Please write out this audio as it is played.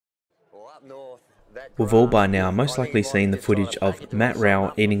We've all by now most likely seen the footage of Matt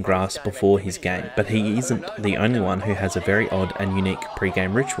Rowell eating grass before his game, but he isn't the only one who has a very odd and unique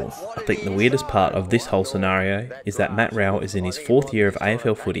pre-game ritual. I think the weirdest part of this whole scenario is that Matt Rowell is in his 4th year of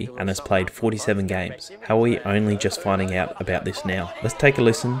AFL footy and has played 47 games. How are we only just finding out about this now? Let's take a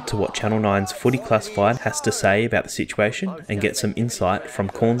listen to what Channel 9's Footy Classified has to say about the situation and get some insight from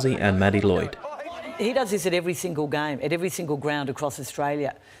Cornsey and Matty Lloyd. He does this at every single game, at every single ground across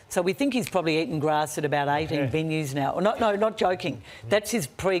Australia. So we think he's probably eaten grass at about 18 venues now. No, not joking. That's his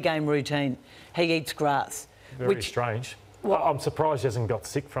pre-game routine. He eats grass. Very strange. Well, I'm surprised he hasn't got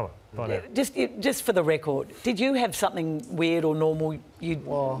sick from it by now. Just for the record, did you have something weird or normal,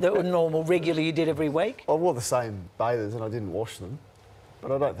 regular you did every week? I wore the same bathers and I didn't wash them.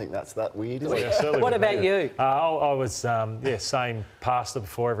 But I don't think that's that weird, is it? Yeah, what about you? I was, same pasta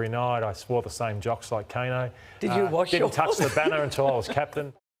before every night. I wore the same jocks like Kano. Did you wash Didn't touch the banner until I was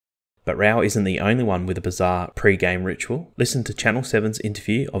captain. But Rowell isn't the only one with a bizarre pre-game ritual. Listen to Channel 7's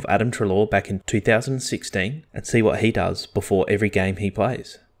interview of Adam Treloar back in 2016 and see what he does before every game he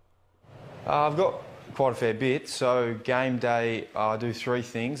plays. I've got quite a fair bit. So game day, I do 3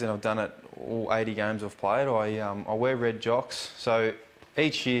 things, and I've done it all 80 games I've played. I wear red jocks. So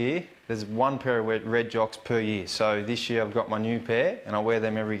each year, there's 1 pair of red jocks per year. So this year I've got my new pair and I wear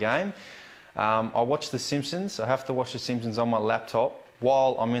them every game. I watch The Simpsons. I have to watch The Simpsons on my laptop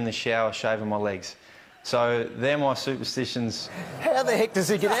while I'm in the shower shaving my legs. So they're my superstitions. How the heck does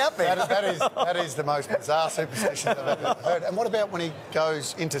he get out there? that is the most bizarre superstition I've ever heard. And what about when he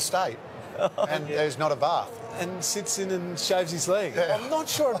goes interstate and there's not a bath? And sits in and shaves his leg. I'm not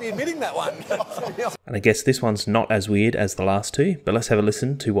sure I'd be admitting that one. And I guess this one's not as weird as the last two, but let's have a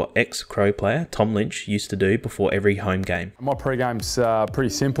listen to what ex-Crow player Tom Lynch used to do before every home game. My pre-game's pretty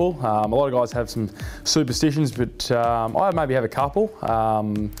simple. A lot of guys have some superstitions, but I maybe have a couple.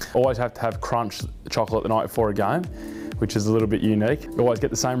 Always have to have crunch chocolate the night before a game, which is a little bit unique. Always get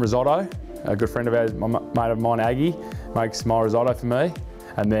the same risotto. A good friend of ours, my mate of mine, Aggie, makes my risotto for me.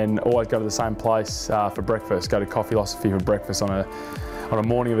 And then always go to the same place for breakfast. Go to Coffee Philosophy for breakfast on a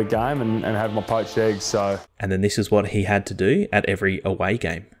morning of a game and have my poached eggs. So. And then this is what he had to do at every away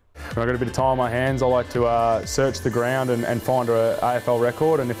game. When I've got a bit of time on my hands, I like to search the ground and find an AFL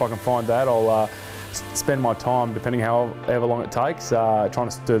record. And if I can find that, I'll spend my time, depending however long it takes, trying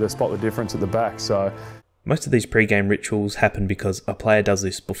to do the spot the difference at the back. So. Most of these pre-game rituals happen because a player does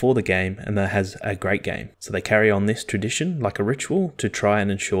this before the game and then has a great game. So they carry on this tradition like a ritual to try and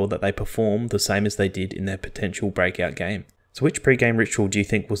ensure that they perform the same as they did in their potential breakout game. So which pre-game ritual do you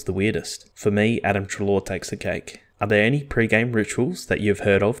think was the weirdest? For me, Adam Treloar takes the cake. Are there any pre-game rituals that you've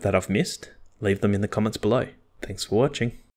heard of that I've missed? Leave them in the comments below. Thanks for watching.